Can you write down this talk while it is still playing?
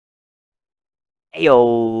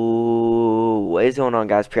Yo, what is going on,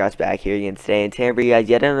 guys? Prios back here again today, and today, you guys,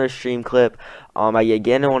 yet another stream clip. I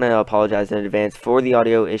again want to apologize in advance for the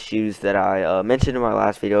audio issues that I mentioned in my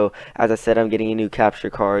last video. As I said, I'm getting a new capture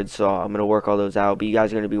card, so I'm gonna work all those out. But you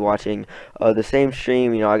guys are gonna be watching the same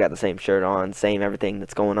stream. You know, I got the same shirt on, same everything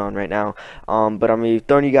that's going on right now. But I'm gonna be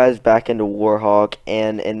throwing you guys back into Warhawk,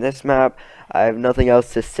 and in this map, I have nothing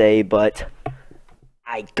else to say, but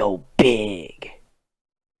I go big.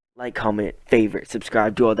 Like, comment, favorite,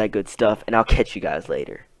 subscribe, do all that good stuff, and I'll catch you guys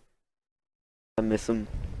later. I miss them.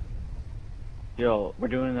 Yo, we're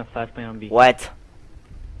doing a flashbang on B. What?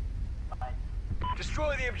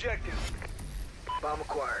 Destroy the objective. Bomb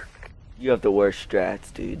acquired. You have the worst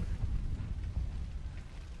strats, dude.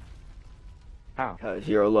 How? Because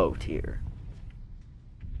you're a low tier.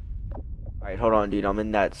 Alright, hold on, dude. I'm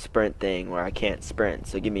in that sprint thing where I can't sprint,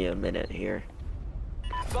 so give me a minute here.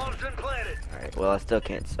 Bomb's been planted. Alright, well, I still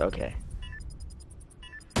can't. Okay.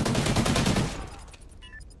 Here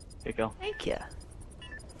you go. Thank ya.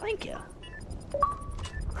 Thank ya.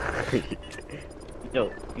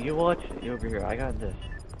 Yo, you watch you over here. I got this.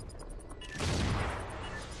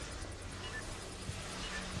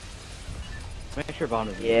 Make sure bomb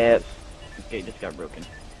is. Yep. This gate just got broken.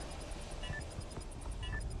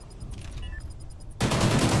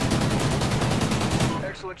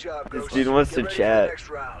 Excellent job, This Ghost. dude wants Get to ready for chat. the next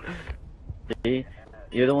round. See?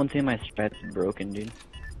 You're the one saying my strats broken, dude.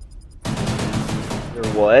 You're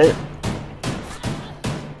what?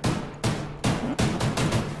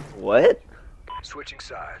 What? Switching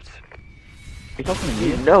sides. You talking to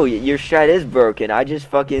me? No, your strat is broken. I just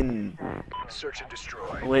fucking Search and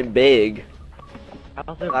destroy. went big.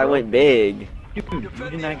 How's it I went broken? big. Dude, you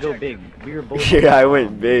did not go big. We were both. Yeah, I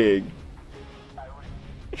went big.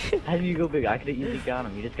 How did you go big? I could have easily got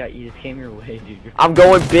him. You just came your way, dude. I'm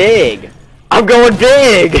going big. I'm going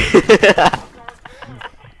big.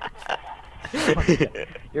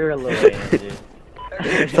 You're a little man, dude.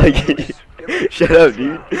 It's like, shut up,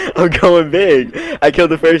 dude. I'm going big. I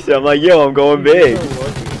killed the first one. I'm like, yo, I'm going big.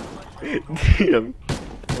 Damn.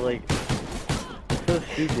 Like, it's so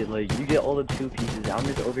stupid. Like, you get all the 2 pieces. I'm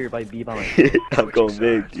just over here by B-bomb. I'm going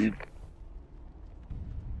big, dude.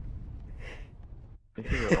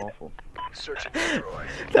 This is awful. Search and destroy.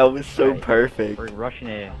 That was so Alright, perfect. We're rushing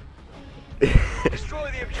A. Destroy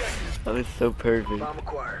the objective. That was so perfect. Bomb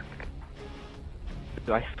acquired.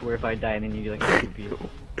 So I swear if I die and then you get like 2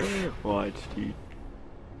 pieces. Watch, dude.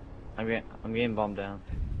 I'm getting bombed down.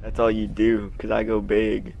 That's all you do, cause I go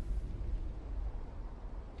big.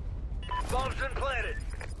 Bomb's been planted.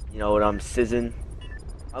 You know what I'm sizzing?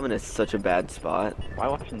 I'm in such a bad spot. Why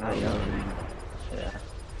watching that? Yeah.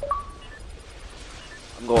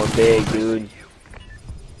 I'm going big, dude.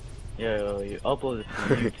 Yo, you upload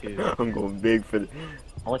this to YouTube. I'm going big for the.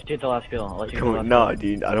 I'll let you get the last kill. I'll let you get the Come last on, nah, kill.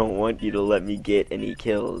 dude. I don't want you to let me get any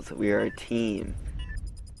kills. We are a team.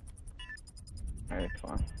 Alright,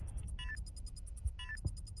 fine.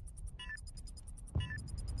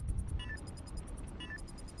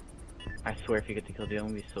 I swear if you get the kill, dude, I'm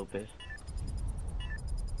gonna be so pissed.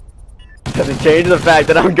 Doesn't change the fact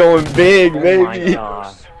that I'm going big, Oh my baby.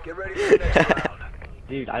 god. Get ready for the next round.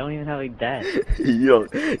 Dude, I don't even have like that. You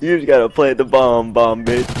don't. You just gotta plant the bomb,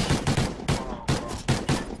 bitch.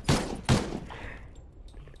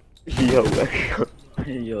 Yo,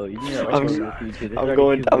 Yo, you need to I'm- upload this to YouTube. This is I'm already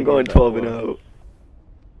going. too I'm big going to 12 and upload. 0.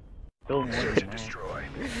 Go more Search than and that. destroy.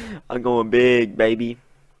 I'm going big, baby.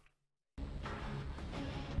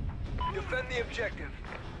 Defend the objective.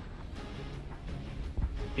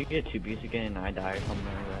 You get 2 beats again and I die or something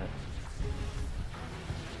like that.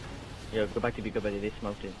 Yo, go back to B, go back to B. They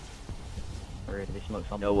smoked it. Or they smoked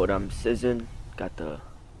something. Know what I'm sizzing? Got the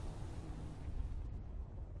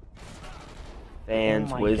fans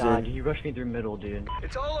oh my whizzing. god, he rushed me through middle, dude.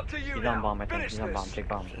 It's all up to you He's now. on bomb, I think. Finish He's on bomb. this. Take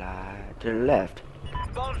bomb. Slide to the left.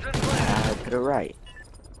 Bomb's been planted. Slide to the right.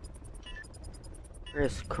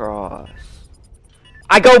 Crisscross.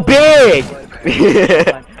 I go big!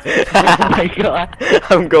 Oh my god.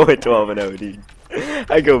 I'm going 12 and 0, dude.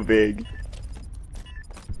 I go big.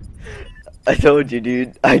 I told you,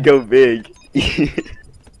 dude. I go big.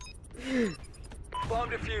 Bomb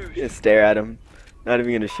defused. Just stare at him. Not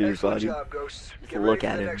even gonna shoot his Excellent body. job, Ghost. Get look ready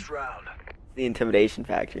at for the him. next round. The intimidation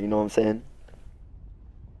factor, you know what I'm saying?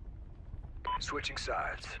 Switching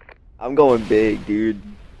sides. I'm going big, dude.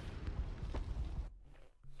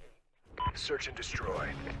 Search and destroy.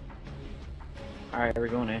 Alright, we're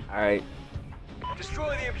going in. Alright.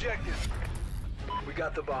 Destroy the objective. We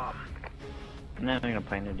got the bomb. I'm not even gonna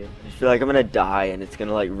plan to do. I just feel like I'm gonna die and it's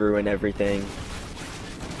gonna like ruin everything.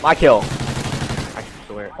 My kill. I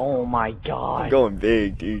swear. Oh my god. I'm going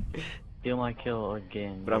big, dude. Steal my kill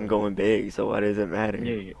again. But I'm going big, so why does it matter?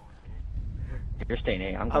 Yeah, you're staying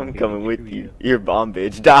A. I'm coming with you. You're bomb,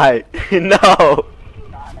 bitch. Die. No.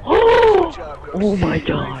 Good job, Oh Ghost. my Get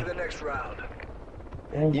ready God. for the next round.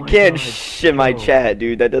 Oh You my can't God, shit my bro. chat,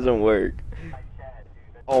 dude. That doesn't work.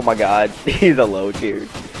 Oh my god. He's a low tier.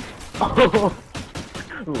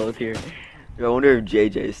 Low tier. I wonder if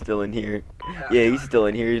JJ is still in here. Yeah, he's still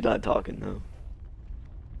in here. He's not talking, though.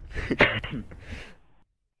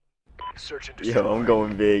 Search and destroy. Yo, I'm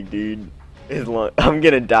going big, dude. I'm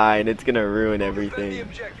gonna die, and it's gonna ruin Defend the everything.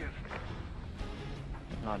 objective.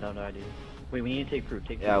 No, don't die, dude. Wait, we need to take fruit.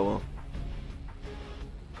 Take fruit. Yeah, well.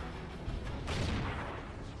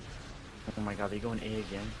 Oh my God, they going A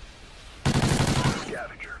again.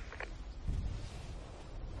 Scavenger.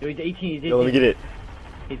 Yo, he's 18. He's 18. Yo, let me get it.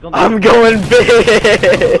 He's going I'm going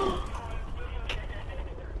big!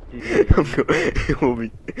 Dude, I'm going. We'll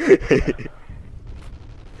be.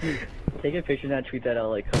 take a picture of that, tweet that out.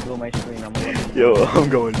 Like, come go on my screen. I'm gonna. Yo, I'm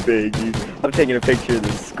going big, dude. I'm taking a picture of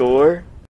the score.